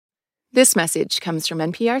This message comes from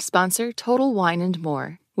NPR sponsor Total Wine &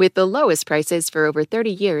 More. With the lowest prices for over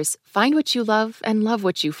 30 years, find what you love and love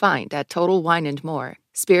what you find at Total Wine & More.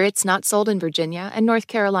 Spirits not sold in Virginia and North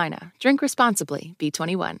Carolina. Drink responsibly.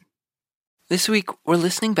 B21. This week, we're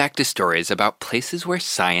listening back to stories about places where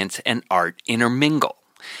science and art intermingle.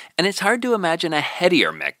 And it's hard to imagine a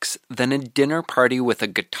headier mix than a dinner party with a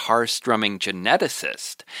guitar-strumming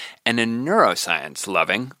geneticist and a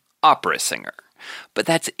neuroscience-loving opera singer. But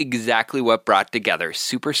that's exactly what brought together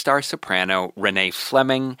superstar soprano Renee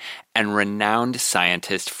Fleming and renowned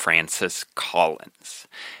scientist Francis Collins.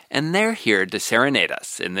 And they're here to serenade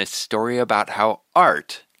us in this story about how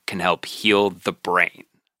art can help heal the brain.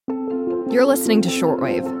 You're listening to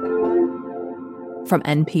Shortwave from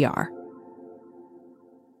NPR.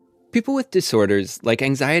 People with disorders like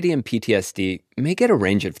anxiety and PTSD may get a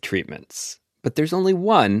range of treatments, but there's only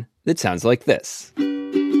one that sounds like this.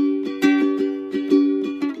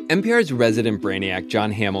 NPR's resident brainiac,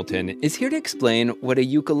 Jon Hamilton, is here to explain what a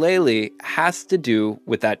ukulele has to do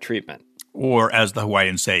with that treatment. Or, as the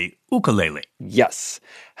Hawaiians say, ukulele. Yes.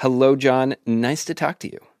 Hello, Jon. Nice to talk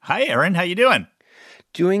to you. Hi, Aaron. How you doing?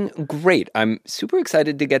 Doing great. I'm super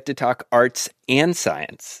excited to get to talk arts and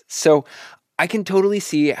science. So I can totally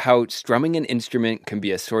see how strumming an instrument can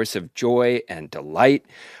be a source of joy and delight.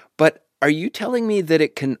 But are you telling me that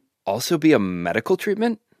it can also be a medical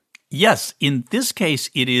treatment? Yes, in this case,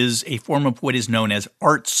 it is a form of what is known as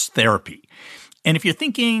arts therapy. And if you're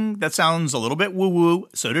thinking that sounds a little bit woo-woo,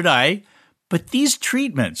 so did I. But these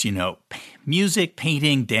treatments, music,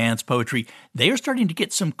 painting, dance, poetry, they are starting to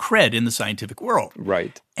get some cred in the scientific world.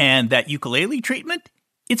 Right. And that ukulele treatment,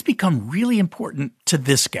 it's become really important to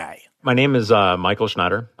this guy. My name is Michael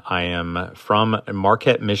Schneider. I am from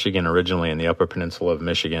Marquette, Michigan, originally in the Upper Peninsula of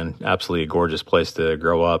Michigan. Absolutely a gorgeous place to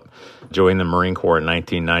grow up. Joined the Marine Corps in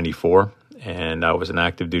 1994, and I was an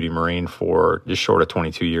active duty Marine for just short of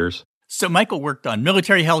 22 years. So Michael worked on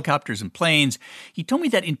military helicopters and planes. He told me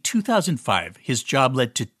that in 2005, his job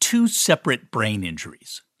led to 2 separate brain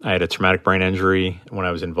injuries. I had a traumatic brain injury when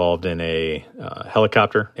I was involved in a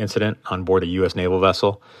helicopter incident on board a U.S. naval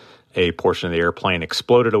vessel. A portion of the airplane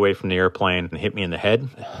exploded away from the airplane and hit me in the head.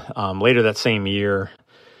 Later that same year,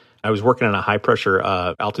 I was working in a high-pressure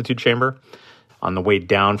altitude chamber. On the way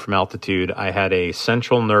down from altitude, I had a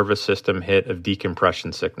central nervous system hit of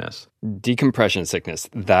decompression sickness. Decompression sickness.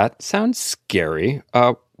 That sounds scary.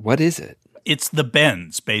 What is it? It's the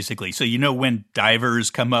bends, basically. So when divers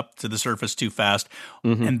come up to the surface too fast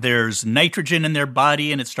and there's nitrogen in their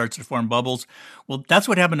body and it starts to form bubbles. Well, that's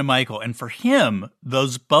what happened to Michael. And for him,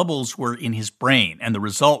 those bubbles were in his brain, and the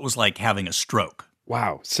result was like having a stroke.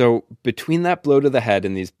 Wow. So between that blow to the head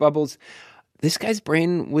and these bubbles, this guy's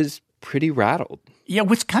brain was pretty rattled. Yeah,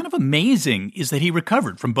 what's kind of amazing is that he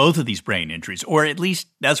recovered from both of these brain injuries, or at least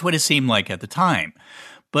that's what it seemed like at the time.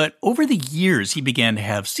 But over the years, he began to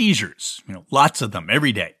have seizures, lots of them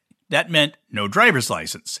every day. That meant no driver's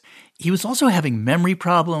license. He was also having memory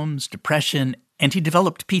problems, depression, and he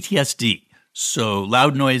developed PTSD. So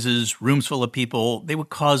loud noises, rooms full of people, they would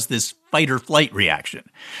cause this fight-or-flight reaction.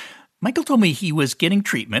 Michael told me he was getting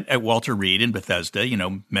treatment at Walter Reed in Bethesda,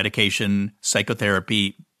 medication,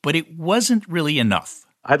 psychotherapy, but it wasn't really enough.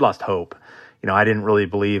 I'd lost hope. I didn't really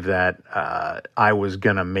believe that I was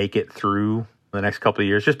going to make it through the next couple of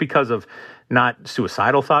years, just because of not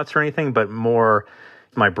suicidal thoughts or anything, but more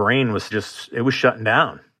my brain was it was shutting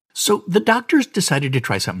down. So the doctors decided to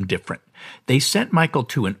try something different. They sent Michael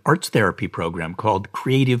to an arts therapy program called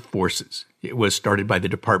Creative Forces. It was started by the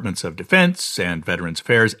Departments of Defense and Veterans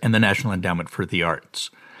Affairs and the National Endowment for the Arts.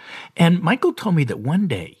 And Michael told me that one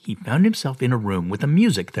day he found himself in a room with a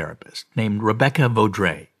music therapist named Rebecca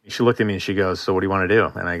Vaudreuil. She looked at me and she goes, "So what do you want to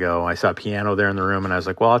do?" And I saw a piano there in the room, and I was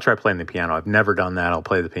like, "Well, I'll try playing the piano. I've never done that. I'll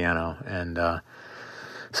play the piano." And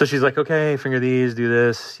so she's like, "Okay, finger these, do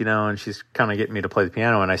this," and she's kind of getting me to play the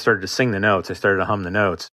piano. And I started to sing the notes. I started to hum the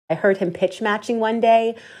notes. I heard him pitch matching one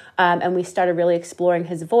day, and we started really exploring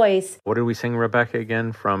his voice. What did we sing, Rebecca,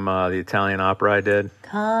 again, from the Italian opera I did?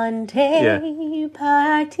 Cante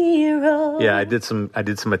partiro. Yeah, I did some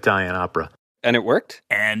Italian opera. And it worked?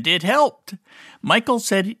 And it helped. Michael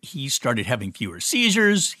said he started having fewer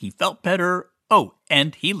seizures, he felt better. Oh,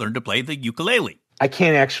 and he learned to play the ukulele. I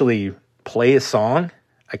can't actually play a song.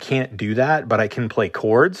 I can't do that, but I can play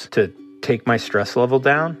chords to take my stress level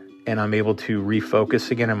down, and I'm able to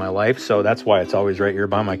refocus again in my life. So that's why it's always right here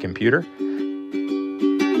by my computer.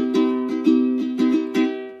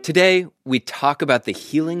 Today, we talk about the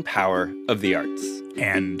healing power of the arts.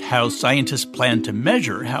 And how scientists plan to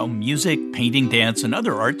measure how music, painting, dance, and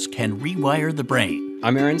other arts can rewire the brain.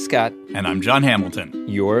 I'm Aaron Scott. And I'm John Hamilton.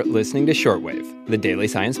 You're listening to Shortwave, the daily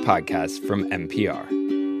science podcast from NPR.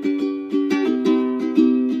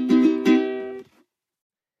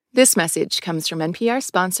 This message comes from NPR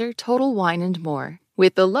sponsor Total Wine & More.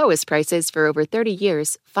 With the lowest prices for over 30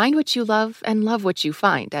 years, find what you love and love what you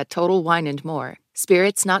find at Total Wine & More.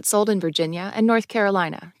 Spirits not sold in Virginia and North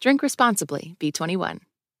Carolina. Drink responsibly. B21.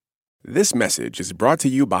 This message is brought to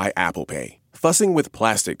you by Apple Pay. Fussing with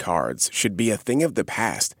plastic cards should be a thing of the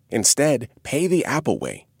past. Instead, pay the Apple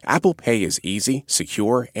way. Apple Pay is easy,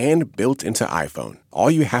 secure, and built into iPhone.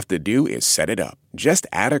 All you have to do is set it up. Just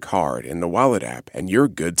add a card in the Wallet app and you're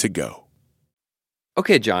good to go.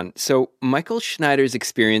 Okay, John, so Michael Schneider's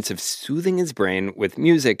experience of soothing his brain with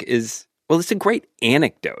music is, well, it's a great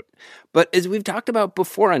anecdote. But as we've talked about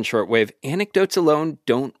before on Shortwave, anecdotes alone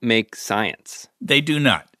don't make science. They do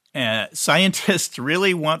not. Scientists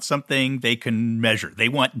really want something they can measure. They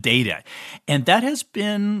want data. And that has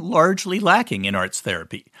been largely lacking in arts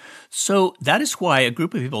therapy. So that is why a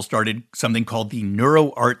group of people started something called the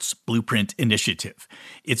NeuroArts Blueprint Initiative.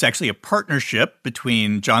 It's actually a partnership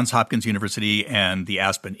between Johns Hopkins University and the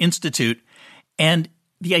Aspen Institute. And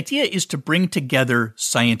the idea is to bring together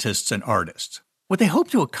scientists and artists. What they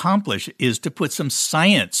hope to accomplish is to put some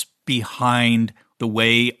science behind the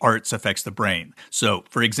way arts affects the brain. So,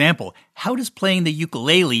 for example, how does playing the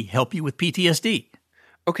ukulele help you with PTSD?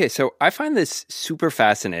 Okay, so I find this super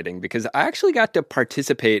fascinating because I actually got to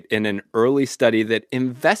participate in an early study that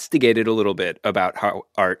investigated a little bit about how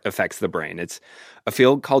art affects the brain. It's a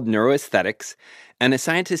field called neuroaesthetics, and a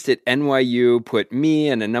scientist at NYU put me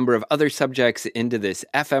and a number of other subjects into this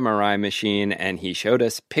fMRI machine, and he showed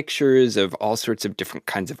us pictures of all sorts of different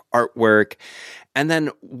kinds of artwork, and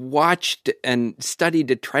then watched and studied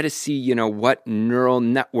to try to see, what neural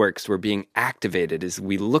networks were being activated as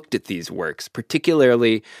we looked at these works,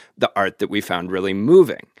 particularly the art that we found really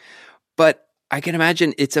moving. But I can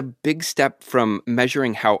imagine it's a big step from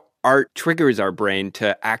measuring how art triggers our brain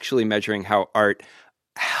to actually measuring how art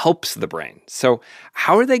helps the brain. So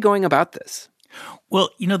how are they going about this? Well,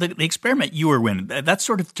 the experiment you were in, that's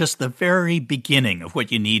sort of just the very beginning of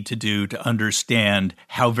what you need to do to understand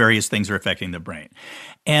how various things are affecting the brain.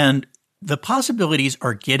 And the possibilities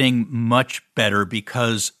are getting much better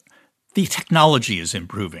because the technology is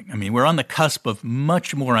improving. I mean, we're on the cusp of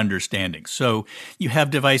much more understanding. So you have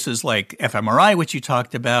devices like fMRI, which you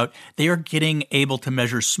talked about. They are getting able to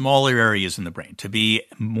measure smaller areas in the brain to be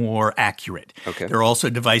more accurate. Okay. There are also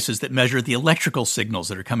devices that measure the electrical signals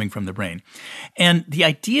that are coming from the brain. And the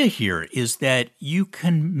idea here is that you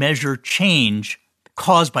can measure change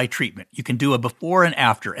caused by treatment. You can do a before and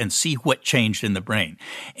after and see what changed in the brain.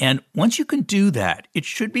 And once you can do that, it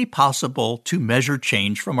should be possible to measure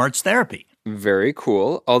change from arts therapy. Very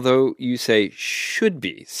cool, although you say should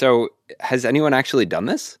be. So has anyone actually done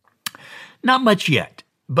this? Not much yet,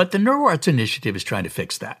 but the NeuroArts Initiative is trying to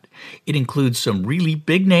fix that. It includes some really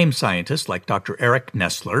big-name scientists like Dr. Eric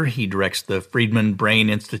Nestler. He directs the Friedman Brain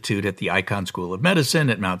Institute at the Icahn School of Medicine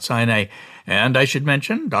at Mount Sinai. And I should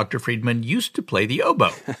mention, Dr. Friedman used to play the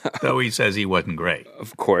oboe, though he says he wasn't great.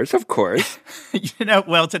 Of course.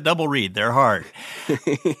 Well, it's a double read. They're hard.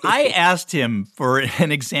 I asked him for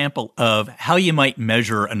an example of how you might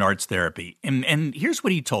measure an arts therapy. And here's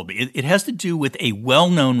what he told me. It has to do with a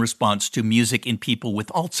well-known response to music in people with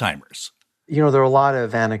Alzheimer's. There are a lot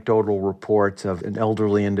of anecdotal reports of an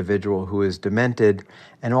elderly individual who is demented,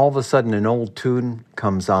 and all of a sudden an old tune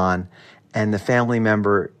comes on, and the family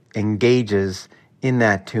member engages in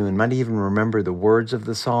that tune, might even remember the words of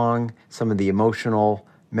the song, some of the emotional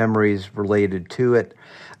memories related to it.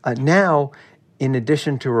 Now, in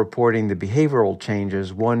addition to reporting the behavioral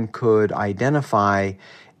changes, one could identify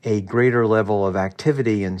a greater level of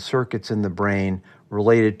activity in circuits in the brain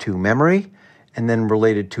related to memory and then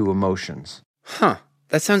related to emotions. Huh,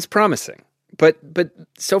 that sounds promising. But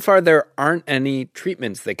so far there aren't any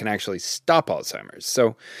treatments that can actually stop Alzheimer's.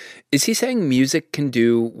 So is he saying music can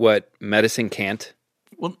do what medicine can't?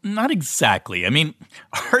 Well, not exactly. I mean,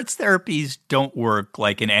 arts therapies don't work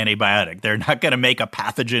like an antibiotic. They're not going to make a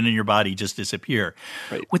pathogen in your body just disappear.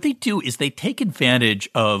 Right. What they do is they take advantage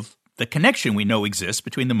of the connection we know exists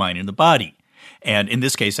between the mind and the body. And in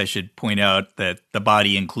this case, I should point out that the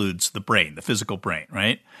body includes the brain, the physical brain,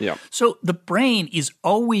 right? Yeah. So the brain is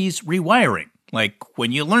always rewiring, like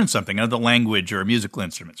when you learn something, another language or musical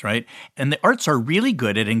instruments, right? And the arts are really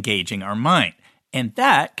good at engaging our mind. And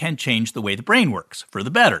that can change the way the brain works for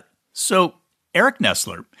the better. So Eric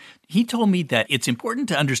Nestler, he told me that it's important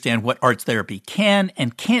to understand what arts therapy can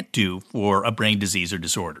and can't do for a brain disease or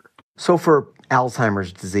disorder. So for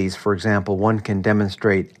Alzheimer's disease, for example, one can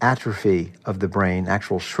demonstrate atrophy of the brain,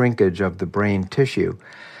 actual shrinkage of the brain tissue.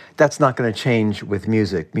 That's not going to change with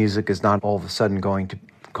music. Music is not all of a sudden going to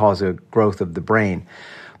cause a growth of the brain,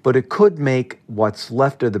 but it could make what's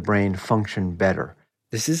left of the brain function better.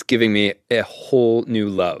 This is giving me a whole new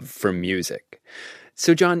love for music.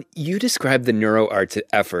 So, John, you described the NeuroArts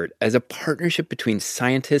effort as a partnership between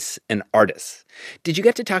scientists and artists. Did you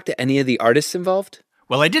get to talk to any of the artists involved?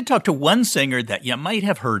 Well, I did talk to one singer that you might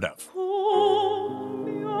have heard of.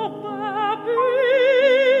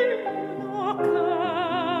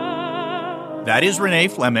 That is Renee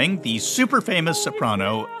Fleming, the super famous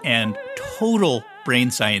soprano and total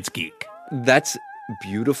brain science geek. That's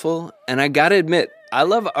beautiful, and I gotta admit, I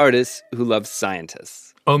love artists who love scientists.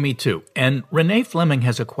 Oh, me too. And Renee Fleming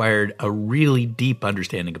has acquired a really deep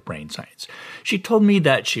understanding of brain science. She told me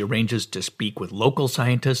that she arranges to speak with local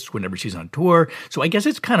scientists whenever she's on tour, so I guess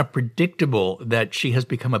it's kind of predictable that she has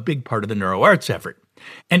become a big part of the NeuroArts effort.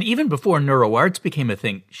 And even before NeuroArts became a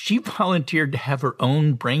thing, she volunteered to have her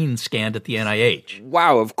own brain scanned at the NIH.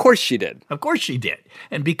 Wow, of course she did. Of course she did.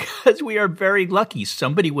 And because we are very lucky,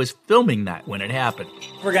 somebody was filming that when it happened.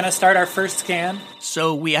 We're going to start our first scan.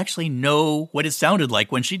 So we actually know what it sounded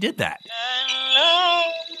like when she did that.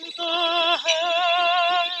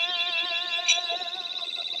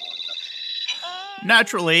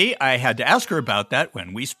 Naturally, I had to ask her about that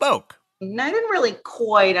when we spoke. I didn't really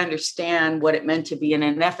quite understand what it meant to be in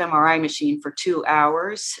an fMRI machine for 2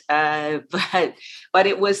 hours, but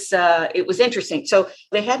it was interesting. So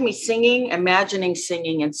they had me singing, imagining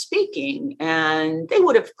singing and speaking, and they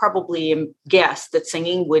would have probably guessed that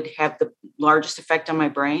singing would have the largest effect on my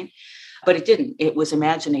brain, but it didn't. It was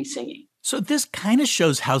imagining singing. So this kind of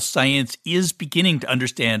shows how science is beginning to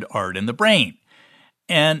understand art and the brain.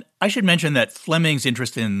 And I should mention that Fleming's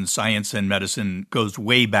interest in science and medicine goes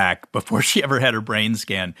way back before she ever had her brain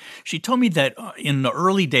scanned. She told me that in the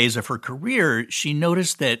early days of her career, she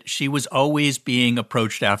noticed that she was always being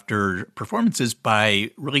approached after performances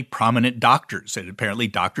by really prominent doctors. And apparently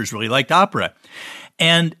doctors really liked opera.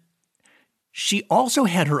 And she also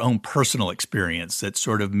had her own personal experience that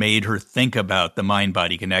sort of made her think about the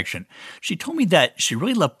mind-body connection. She told me that she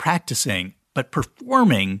really loved practicing, but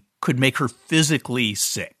performing could make her physically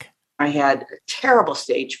sick. I had terrible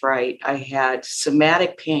stage fright. I had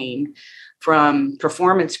somatic pain from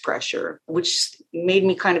performance pressure, which made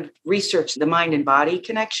me kind of research the mind and body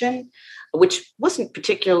connection, which wasn't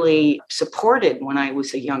particularly supported when I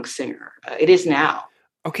was a young singer. It is now.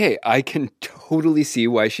 Okay, I can totally see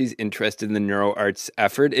why she's interested in the NeuroArts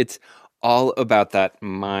effort. It's all about that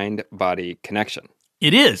mind-body connection.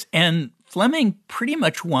 It is, and Fleming pretty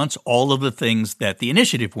much wants all of the things that the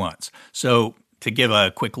initiative wants. So to give a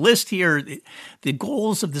quick list here, the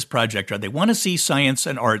goals of this project are they want to see science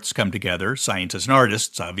and arts come together, scientists and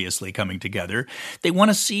artists obviously coming together. They want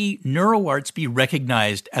to see NeuroArts be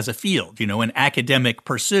recognized as a field, an academic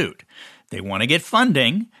pursuit. They want to get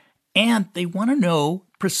funding, and they want to know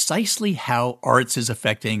precisely how arts is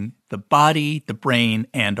affecting the body, the brain,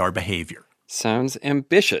 and our behavior. Sounds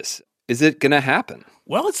ambitious. Is it going to happen?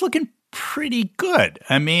 Well, it's looking pretty good.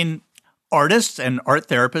 I mean, artists and art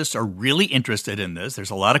therapists are really interested in this. There's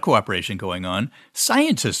a lot of cooperation going on.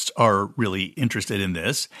 Scientists are really interested in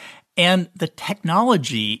this. And the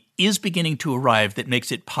technology is beginning to arrive that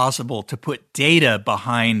makes it possible to put data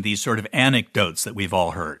behind these sort of anecdotes that we've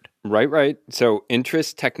all heard. Right. So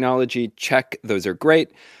interest, technology, check, those are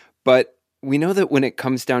great. But we know that when it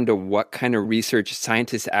comes down to what kind of research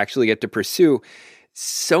scientists actually get to pursue,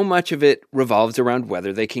 so much of it revolves around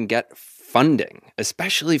whether they can get funding,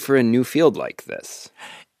 especially for a new field like this.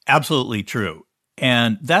 Absolutely true.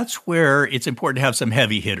 And that's where it's important to have some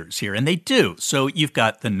heavy hitters here, and they do. So you've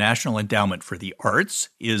got the National Endowment for the Arts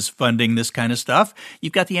is funding this kind of stuff.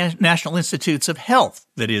 You've got the National Institutes of Health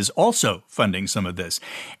that is also funding some of this.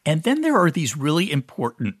 And then there are these really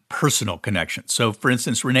important personal connections. So, for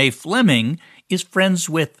instance, Renee Fleming is friends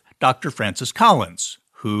with Dr. Francis Collins,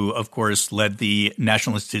 who, of course, led the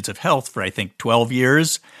National Institutes of Health for, I think, 12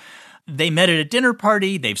 years. They met at a dinner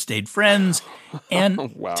party. They've stayed friends.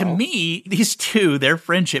 And Wow. To me, these two, their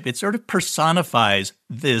friendship, it sort of personifies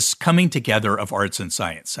this coming together of arts and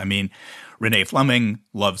science. I mean, Renee Fleming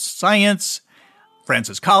loves science.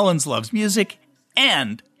 Francis Collins loves music.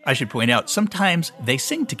 And I should point out, sometimes they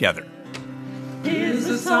sing together. Is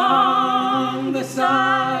the song the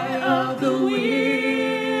sigh of the weary?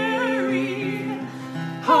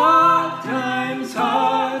 Hard times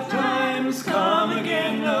come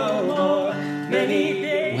again no more. Many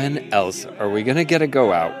days. When else are we going to get to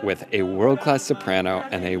go out with a world-class soprano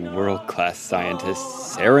and a world-class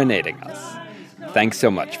scientist serenading us? Thanks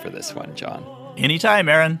so much for this one, John. Anytime,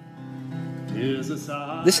 Aaron.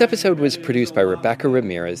 This episode was produced by Rebecca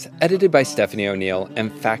Ramirez, edited by Stephanie O'Neill,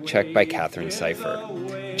 and fact-checked by Catherine Cipher.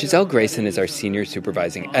 Giselle Grayson is our senior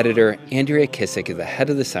supervising editor, Andrea Kissick is the head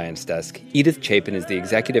of the science desk, Edith Chapin is the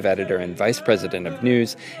executive editor and vice president of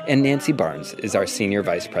news, and Nancy Barnes is our senior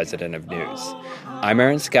vice president of news. I'm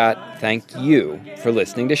Aaron Scott. Thank you for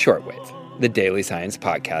listening to Shortwave, the daily science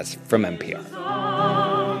podcast from NPR.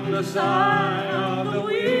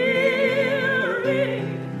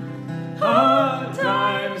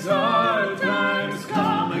 Hard times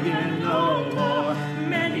come again no more.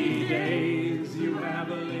 Many days you have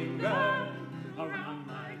lingered around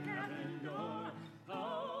my cabin door.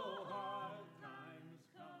 Oh, hard times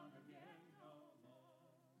come again no more.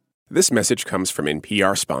 This message comes from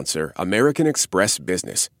NPR sponsor American Express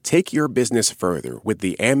Business. Take your business further with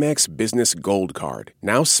the Amex Business Gold Card,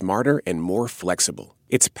 now smarter and more flexible.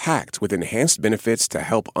 It's packed with enhanced benefits to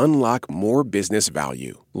help unlock more business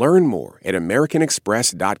value. Learn more at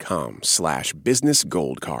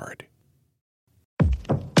americanexpress.com/businessgoldcard.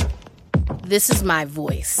 This is my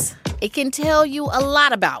voice. It can tell you a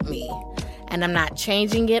lot about me, and I'm not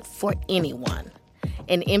changing it for anyone.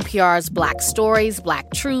 In NPR's Black Stories,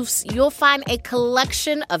 Black Truths, you'll find a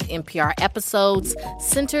collection of NPR episodes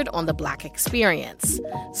centered on the Black experience.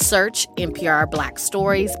 Search NPR Black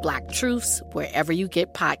Stories, Black Truths wherever you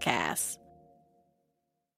get podcasts.